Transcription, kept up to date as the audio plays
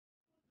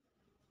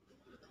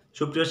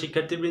সুপ্রিয়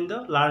শিক্ষার্থীবৃন্দ,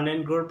 learn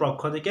and গ্রোর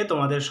পক্ষ থেকে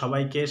তোমাদের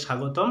সবাইকে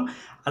স্বাগতম।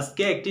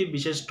 আজকে একটি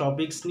বিশেষ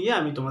টপিকস নিয়ে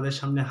আমি তোমাদের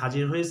সামনে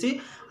হাজির হয়েছি।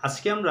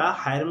 আজকে আমরা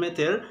হায়ার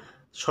ম্যাথের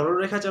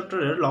সরলরেখা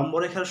চ্যাপ্টারের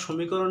লম্বরেখার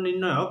সমীকরণ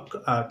নির্ণয়ক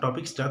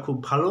টপিকসটা খুব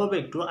ভালোভাবে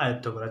একটু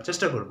আয়ত্ত করার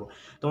চেষ্টা করব।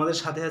 তোমাদের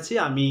সাথে আছি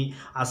আমি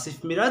আসিফ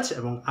মিরাজ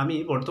এবং আমি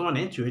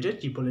বর্তমানে চুয়েটের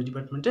ট্রিপল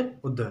ডিপার্টমেন্টে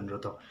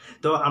অধ্যয়নরত।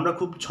 তো আমরা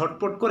খুব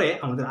ঝটপট করে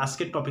আমাদের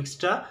আজকের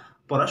টপিকসটা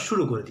পড়া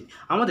শুরু করে দিই।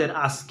 আমাদের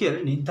আজকের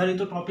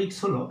নির্ধারিত টপিকস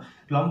হলো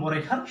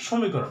লম্বরেখার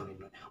সমীকরণ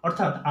নির্ণয়।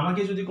 অর্থাৎ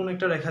আমাকে যদি কোনো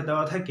একটা রেখা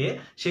দেওয়া থাকে,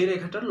 সেই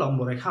রেখাটার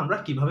লম্বরেখা আমরা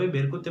কিভাবে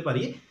বের করতে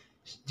পারি,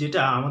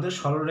 যেটা আমাদের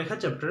সরলরেখা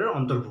চ্যাপ্টারের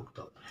অন্তর্ভুক্ত।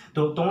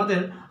 তো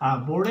তোমাদের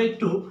বোর্ডে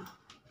একটু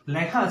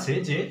লেখা আছে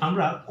যে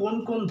আমরা কোন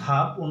কোন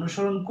ধাপ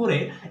অনুসরণ করে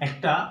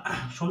একটা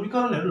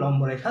সমীকরণের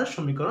লম্বরেখার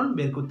সমীকরণ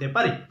বের করতে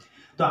পারি।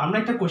 তো আমরা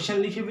একটা কোশ্চেন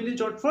লিখে ফেলি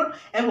চটফট,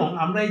 এবং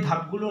আমরা এই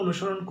ধাপগুলো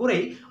অনুসরণ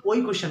করেই ওই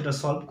কোশ্চেনটা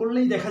সলভ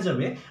করলেই দেখা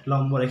যাবে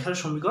লম্বরেখার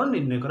সমীকরণ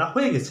নির্ণয় করা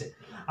হয়ে গেছে।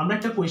 আমরা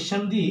একটা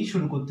কোশ্চেন দিয়েই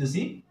শুরু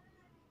করতেছি।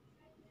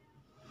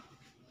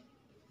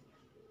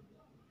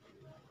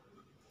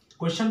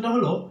 কোশ্চেনটা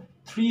হলো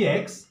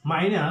 3x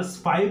minus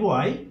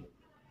 5y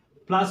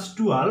plus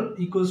 12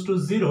 equals to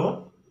 0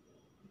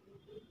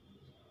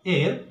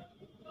 এর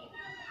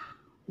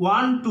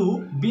 1-2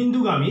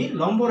 বিন্দুগামী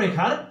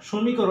লম্বরেখার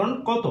সমীকরণ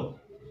কত?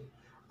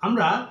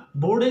 আমরা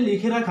বোর্ডে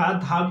লিখে রাখা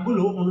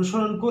ধাপগুলো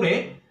অনুসরণ করে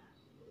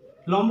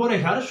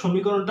লম্বরেখার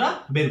সমীকরণটা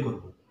বের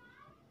করব।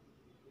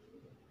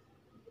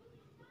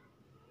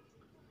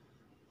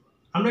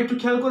 আমরা একটু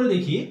খেয়াল করে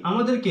দেখি,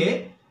 আমাদেরকে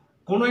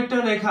কোনো একটা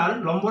রেখার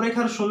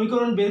লম্বরেখার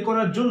সমীকরণ বের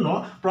করার জন্য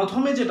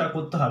প্রথমে যেটা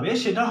করতে হবে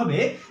সেটা হবে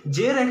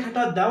যে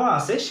রেখাটা দেওয়া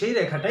আছে সেই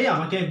রেখাটাই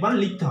আমাকে একবার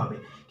লিখতে হবে।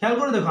 খেয়াল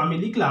করে দেখো, আমি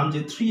লিখলাম যে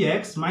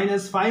 3x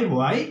minus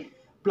 5y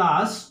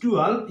plus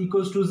 12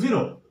 equals to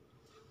 0।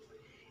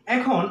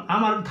 এখন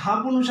আমার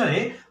ধাপ অনুসারে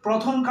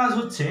প্রথম কাজ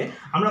হচ্ছে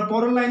আমরা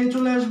পরের লাইনে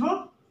চলে আসব।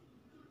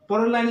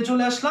 পরের লাইনে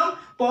চলে আসলাম।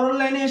 পরের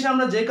লাইনে এসে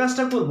আমরা যে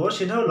কাজটা করব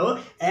সেটা হলো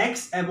x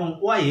এবং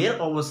y এর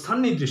অবস্থান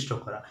নির্দিষ্ট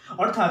করা।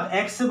 অর্থাৎ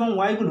x এবং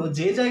y গুলো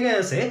যে জায়গায়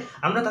আছে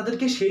আমরা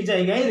তাদেরকে সেই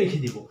জায়গায় রেখে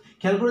দিব।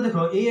 খেয়াল করে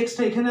দেখো, এই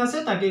xটা এখানে আছে,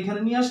 তাকে এখানে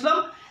নিয়ে আসলাম,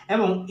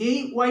 এবং এই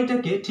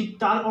yটাকে ঠিক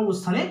তার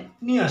অবস্থানে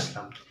নিয়ে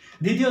আসলাম।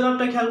 দ্বিতীয়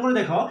ধাপটা খেয়াল করে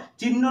দেখো,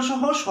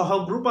 চিহ্নসহ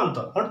সহগ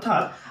রূপান্তর।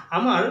 অর্থাৎ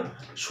আমার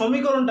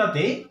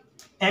সমীকরণটাতে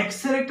x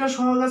এর একটা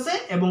সহগ আছে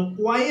এবং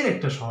y এর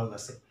একটা সহগ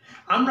আছে।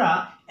 আমরা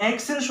x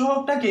এর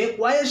সহগটাকে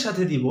y এর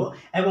সাথে দিব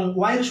এবং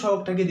y এর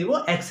সহগটাকে দিব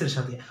x এর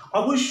সাথে,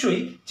 অবশ্যই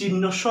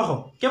চিহ্ন সহ।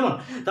 কেমন?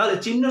 তাহলে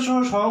চিহ্ন সহ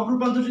সহগ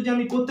রূপান্তর যদি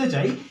আমি করতে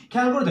চাই,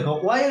 খেয়াল করে দেখো,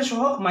 y এর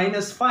সহগ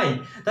 -5,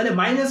 তাহলে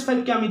 -5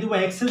 কে আমি দিব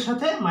x এর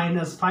সাথে,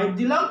 -5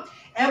 দিলাম,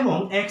 এবং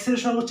x এর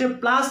সহগ হচ্ছে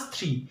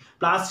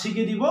 +3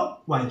 কে দিব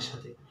y এর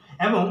সাথে,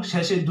 এবং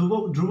শেষে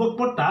ধ্রুবক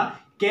পদটা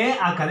k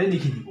আকারে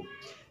লিখে দিব।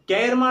 k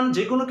এর মান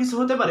যে কোনো কিছু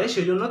হতে পারে,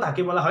 সেজন্য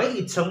তাকে বলা হয়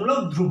ইচ্ছামূলক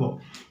ধ্রুবক।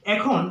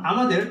 এখন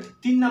আমাদের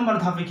 3 নাম্বার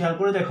ধাপে খেয়াল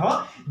করে দেখো,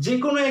 যে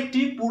কোনো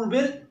একটি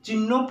পূর্বের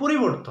চিহ্ন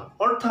পরিবর্তন।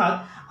 অর্থাৎ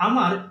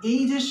আমার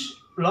এই যে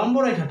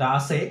লম্বরেখাটা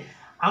আছে,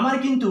 আমার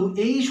কিন্তু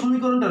এই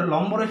সমীকরণটার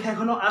লম্বরেখা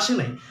এখনো আসে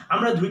নাই।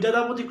 আমরা 2টা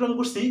ধাপ অতিক্রম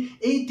করছি,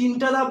 এই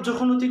 3টা ধাপ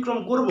যখন অতিক্রম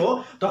করব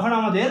তখন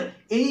আমাদের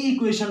এই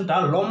ইকুয়েশনটা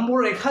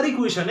লম্বরেখার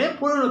ইকুয়েশনে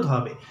পরিণত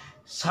হবে।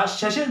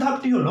 শেষের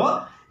ধাপটি হলো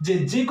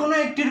যে কোনো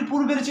একটির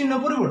পূর্বের চিহ্ন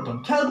পরিবর্তন।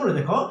 খেয়াল করে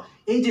দেখো,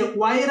 এই যে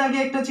y এর আগে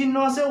একটা চিহ্ন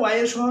আছে, y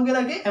এর সহগের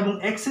আগে, এবং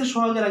x এর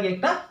সহগের আগে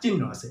একটা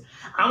চিহ্ন আছে।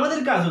 আমাদের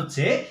কাজ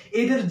হচ্ছে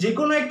এদের যে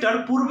কোনো একটার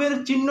পূর্বের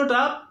চিহ্নটা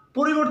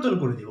পরিবর্তন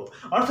করে দিব।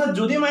 অর্থাৎ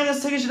যদি মাইনাস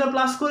থাকে সেটা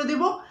প্লাস করে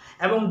দিব,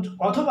 এবং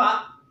অথবা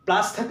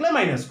প্লাস থাকলে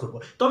মাইনাস করব।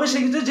 তবে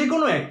সেক্ষেত্রে যে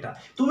কোনো একটা,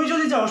 তুমি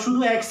যদি চাও শুধু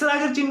x এর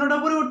আগের চিহ্নটা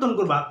পরিবর্তন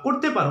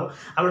করতে পারো।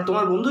 আবার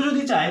তোমার বন্ধু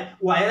যদি চায়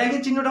y এর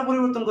আগের চিহ্নটা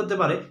পরিবর্তন করতে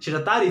পারে, সেটা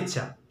তার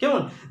ইচ্ছা।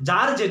 কেমন?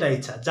 যার যেটা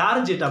ইচ্ছা, যার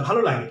যেটা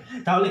ভালো লাগে।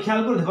 তাহলে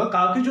খেয়াল করে দেখো,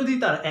 কাউকে যদি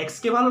তার x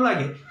কে ভালো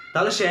লাগে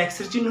তাহলে সে x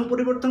এর চিহ্ন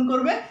পরিবর্তন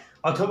করবে,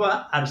 অথবা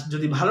আর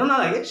যদি ভালো না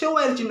লাগে সে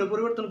y এর চিহ্ন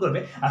পরিবর্তন করবে।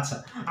 আচ্ছা,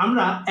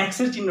 আমরা x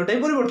এর চিহ্নটাই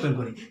পরিবর্তন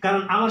করি,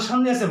 কারণ আমার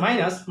সামনে আছে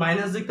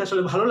মাইনাস দেখতে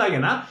আসলে ভালো লাগে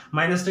না,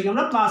 মাইনাসটাকে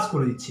আমরা প্লাস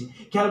করে দিচ্ছি।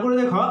 খেয়াল করে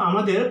দেখো,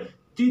 আমাদের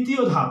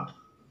তৃতীয়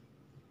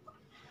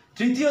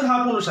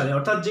ধাপ অনুসারে,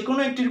 অর্থাৎ যে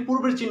কোনো একটির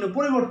পূর্বের চিহ্ন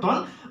পরিবর্তন,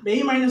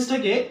 এই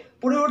মাইনাসটাকে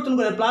পরিবর্তন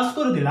করে প্লাস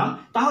করে দিলাম।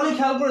 তাহলে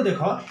খেয়াল করে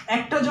দেখো,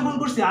 একটা যখন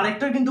করছি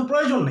আরেকটার কিন্তু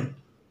প্রয়োজন নেই,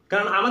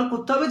 কারণ আমার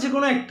করতে হবে যে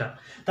কোনো একটা।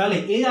 তাহলে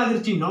এই আগের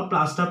চিহ্ন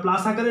প্লাসটা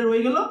প্লাস আকারে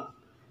রয়ে গেল,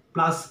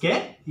 plus K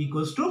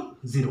equals to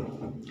 0।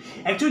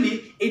 Actually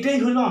এটাই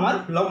হলো আমার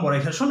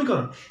লম্বরেখার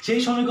সমীকরণ। সেই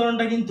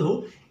সমীকরণটা কিন্তু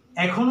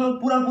এখনো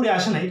পুরোপুরি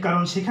আসে নাই,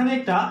 কারণ সেখানে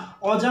একটা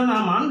অজানা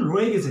মান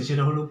রয়ে গেছে,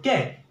 সেটা হলো কে।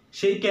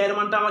 সেই কে এর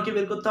মানটা আমাকে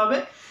বের করতে হবে।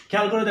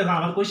 খেয়াল করে দেখো,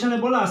 আমার কোশ্চেনে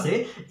বলা আছে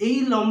এই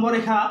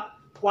লম্বরেখা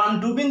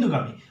 1-2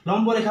 বিন্দুগামী।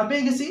 লম্বরেখা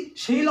পেয়ে গেছি,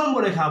 সেই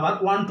লম্বরেখা আবার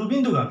 1-2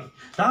 বিন্দুগামী।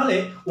 তাহলে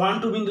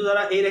 1-2 বিন্দু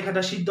দ্বারা এই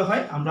রেখাটা সিদ্ধ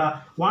হয়। আমরা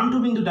 1-2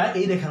 বিন্দুটা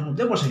এই রেখার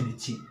মধ্যে বসাই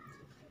দিচ্ছি।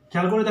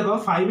 খেয়াল করে দেখো,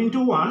 5 ×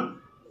 1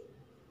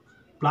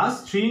 plus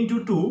 3 ×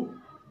 2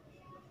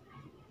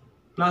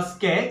 plus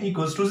k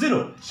equals to 0।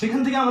 সেখান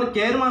থেকে আমার k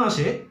এর মান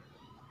আসে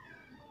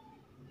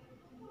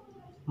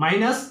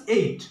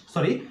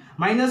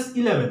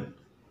 -11।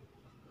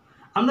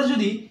 আমরা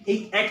যদি এই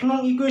 1 নং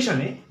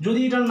ইকুয়েশনে যদি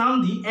এটার নাম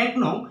দিই 1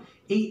 নং,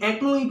 এই 1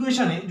 নং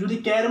ইকুয়েশনে যদি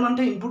কে এর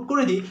মানটা ইনপুট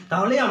করে দিই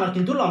তাহলে আমার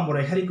কিন্তু লম্ব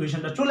রেখার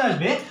ইকুয়েশনটা চলে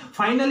আসবে।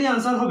 ফাইনালি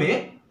আনসার হবে,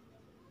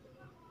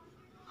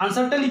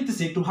 আনসারটা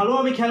লিখতেছি একটু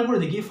ভালোভাবে খেয়াল করে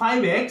দেখি,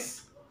 5x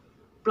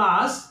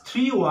plus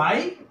 3y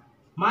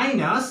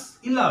minus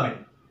 11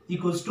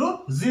 equals to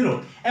 0,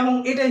 এবং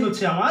এটাই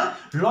হচ্ছে আমার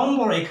লম্ব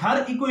রেখার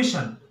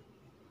ইকুয়েশন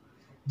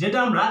যেটা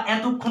আমরা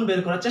এতক্ষণ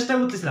বের করার চেষ্টা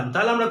করতেছিলাম।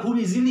 তাহলে আমরা খুব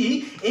ইজিলি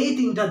এই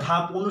 3টা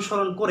ধাপ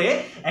অনুসরণ করে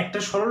একটা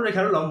সরল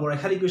রেখার লম্ব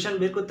রেখার ইকুয়েশন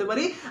বের করতে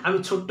পারি। আমি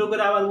ছোট্ট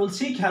করে আবার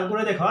বলছি, খেয়াল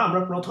করে দেখো,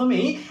 আমরা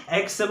প্রথমেই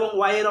x এবং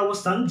y এর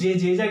অবস্থান যে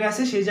যে জায়গায়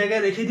আছে সেই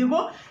জায়গায় রেখে দিব,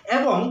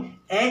 এবং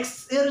x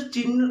এর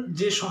চিহ্ন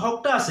যে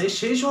সহগটা আছে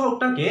সেই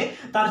সহগটাকে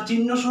তার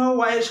চিহ্ন সহ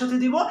y এর সাথে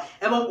দিব,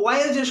 এবং y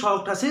এর যে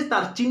সহগটা আছে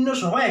তার চিহ্ন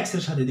সহ x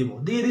এর সাথে দিব,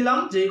 দিয়ে দিলাম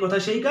যেই কথা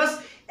সেই কাজ।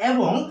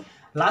 এবং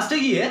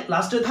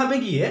লাস্টের ধাপে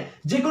গিয়ে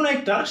যে কোনো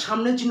একটার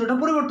সামনের চিহ্নটা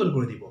পরিবর্তন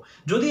করে দিব।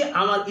 যদি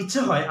আমার ইচ্ছে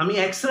হয় আমি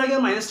x এর আগে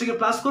মাইনাসটাকে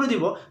প্লাস করে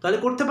দিব তাহলে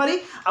করতে পারি,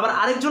 আবার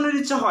আরেকজনের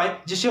ইচ্ছা হয়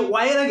যে সে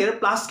y এর আগে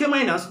প্লাসকে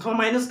মাইনাস অথবা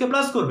মাইনাসকে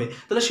প্লাস করবে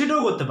তাহলে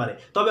সেটাও করতে পারে,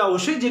 তবে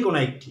অবশ্যই যে কোনো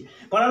একটি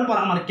করার পর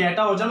আমার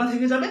ক্যাটা অজানা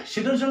থেকে যাবে।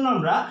 সেটার জন্য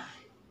আমরা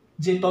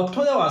যে তথ্য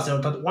দেওয়া আছে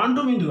অর্থাৎ 1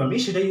 2 বিন্দুগামী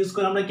সেটা ইউজ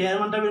করে আমরা কে এর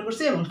মানটা বের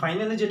করছি, এবং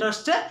ফাইনালি যেটা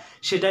আসছে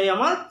সেটাই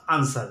আমার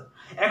আনসার।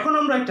 এখন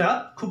আমরা একটা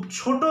খুব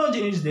ছোট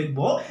জিনিস দেখব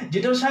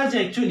যেটার সাহায্যে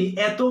অ্যাকচুয়ালি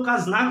এত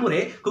কাজ না করে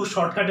খুব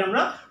শর্টকাটে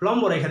আমরা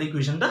লম্ব রেখার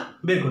ইকুয়েশনটা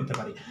বের করতে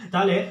পারি।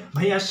 তাহলে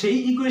ভাইয়া সেই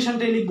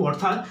ইকুয়েশনটাই লিখবো,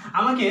 অর্থাৎ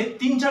আমাকে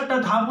 3-4টা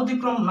ধাপ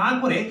অতিক্রম না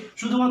করে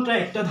শুধুমাত্র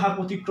একটা ধাপ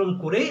অতিক্রম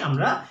করেই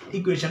আমরা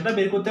ইকুয়েশনটা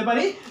বের করতে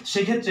পারি।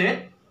 সেক্ষেত্রে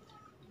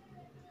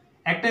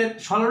একটা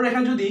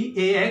সরলরেখা যদি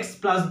ax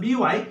plus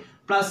by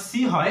plus c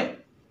হয়,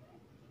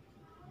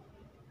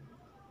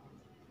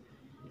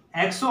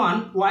 x1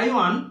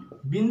 y1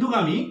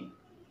 বিন্দুগামী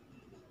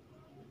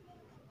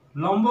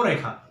লম্ব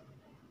রেখা,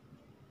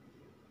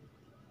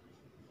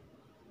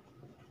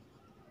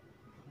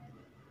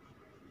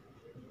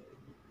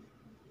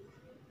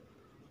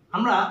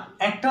 আমরা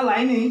একটা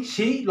লাইনে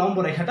সেই লম্ব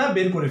রেখাটা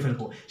বের করে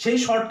ফেলবো। সেই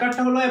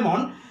শর্টকাটটা হলো এমন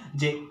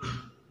যে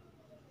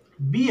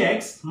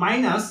bx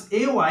মাইনাস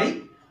ay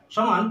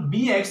সমান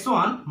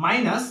bx1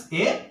 মাইনাস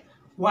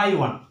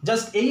ay1,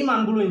 জাস্ট এই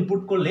মানগুলো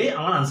ইনপুট করলে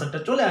আমার আনসারটা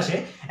চলে আসে,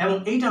 এবং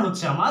এইটা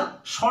হচ্ছে আমার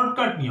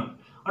শর্টকাট নিয়ম,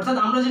 অর্থাৎ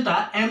আমরা যেটা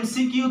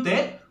এমসিকিউতে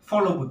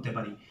ফলো করতে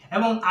পারি,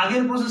 এবং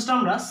আগের প্রসেসটা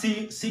আমরা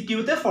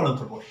সিকিউতে ফলো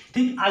করব।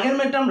 ঠিক আগের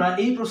ম্যাথটা আমরা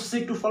এই প্রসেসে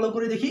একটু ফলো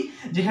করে দেখি,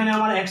 যেখানে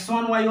আমার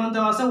x1 y1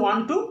 দেওয়া আছে 1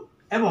 2,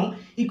 এবং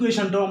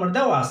ইকুয়েশনটাও আমার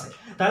দেওয়া আছে।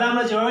 তাহলে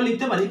আমরা যেভাবে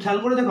লিখতে পারি খেয়াল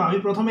করে দেখো, আমি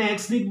প্রথমে x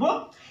লিখবো,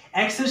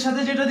 x এর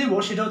সাথে যেটা দিব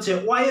সেটা হচ্ছে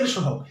y এর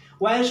সহগ,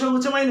 y এর সহগ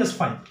হচ্ছে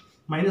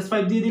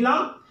 -5 দিয়ে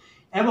দিলাম,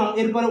 এবং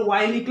এরপরে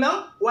y লিখলাম,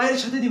 y এর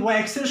সাথে দিব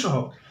x এর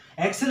সহগ,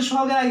 x এর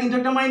সহগের আগে কিন্তু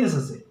একটা মাইনাস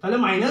আছে, তাহলে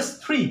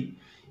 -3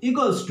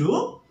 ইকুয়ালস টু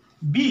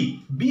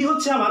b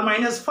হচ্ছে আমার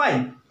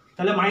 -5,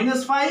 তাহলে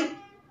 -5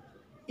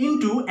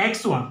 ইন্টু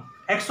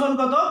x1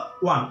 কত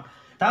 1,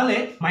 তাহলে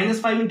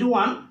 -5 ইন্টু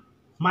 1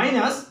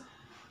 মাইনাস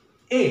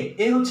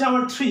a হচ্ছে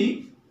আমার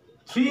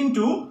 3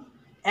 ইন্টু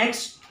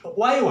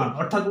y1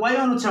 অর্থাৎ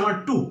y1 হচ্ছে আমার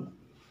 2।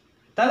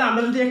 তাহলে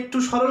আমরা যদি একটু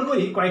সরল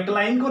করি কয়েকটা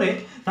লাইন করে,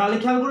 তাহলে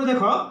খেয়াল করে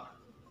দেখো,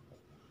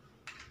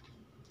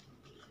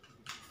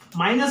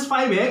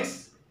 -5x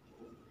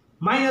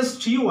minus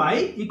 3y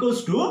equals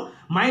to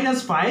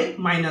 -5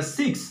 minus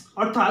 6,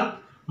 অর্থাৎ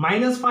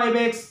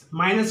 -5x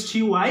minus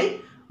 3y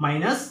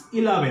minus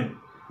 11।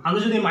 আমরা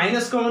যদি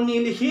মাইনাস কমন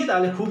নিয়ে লিখি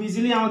তাহলে খুব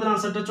ইজিলি আমাদের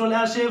আনসারটা চলে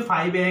আসে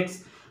 5x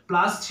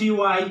plus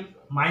 3y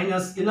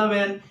minus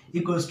 11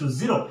 equals to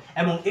 0,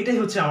 এবং এটাই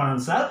হচ্ছে আমার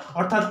আনসার।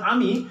 অর্থাৎ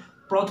আমি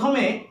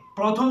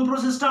প্রথম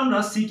প্রসেসটা আমরা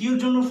সিকিউর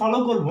জন্য ফলো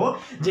করব,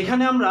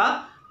 যেখানে আমরা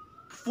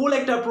ফুল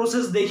একটা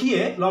প্রসেস দেখিয়ে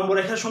লম্ব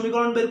রেখার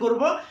সমীকরণ বের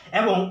করব,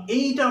 এবং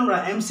এইটা আমরা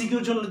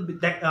এমসিকিউর জন্য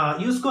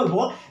ইউজ করব,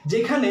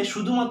 যেখানে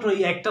শুধুমাত্র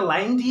এই একটা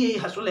লাইন দিয়েই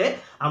আসলে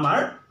আমার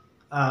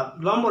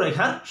লম্ব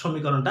রেখার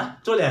সমীকরণটা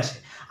চলে আসে।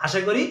 আশা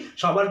করি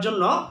সবার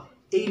জন্য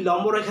এই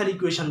লম্ব রেখার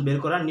ইকুয়েশন বের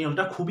করার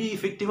নিয়মটা খুবই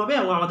ইফেক্টিভ হবে,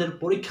 এবং আমাদের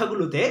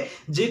পরীক্ষাগুলোতে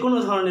যে কোনো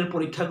ধরনের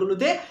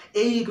পরীক্ষাগুলোতে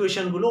এই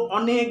ইকুয়েশনগুলো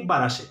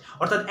অনেকবার আসে,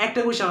 অর্থাৎ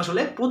একটা কোয়েশন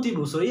আসলে প্রতি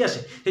বছরই আসে।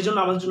 সেই জন্য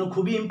আমাদের জন্য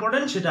খুবই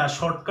ইম্পর্টেন্ট, সেটা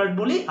শর্টকাট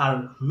বলি আর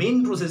মেইন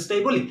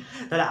প্রসেসটাই বলি।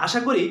 তাহলে আশা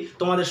করি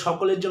তোমাদের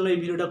সকলের জন্য এই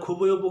ভিডিওটা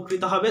খুবই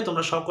উপকৃত হবে,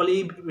 তোমরা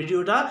সকলেই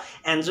ভিডিওটা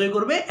এনজয়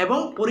করবে, এবং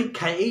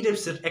পরীক্ষায় এই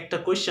টাইপসের একটা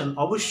কোয়েশন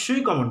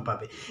অবশ্যই কমন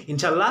পাবে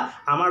ইনশাল্লাহ।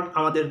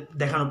 আমাদের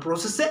দেখানো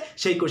প্রসেসে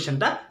সেই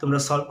কোয়েশনটা তোমরা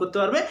সলভ করতে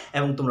পারবে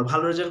এবং তোমরা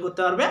ভালো রেজাল্ট করতে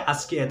পারবে।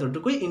 আজকে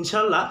এতটুকুই,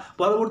 ইনশাআল্লাহ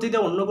পরবর্তীতে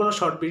অন্য কোনো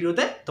শর্ট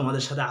ভিডিওতে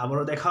তোমাদের সাথে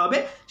আবারও দেখা হবে।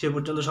 সে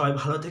পর্যন্ত সবাই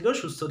ভালো থেকো,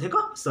 সুস্থ থেকো।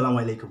 আসসালামু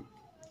আলাইকুম।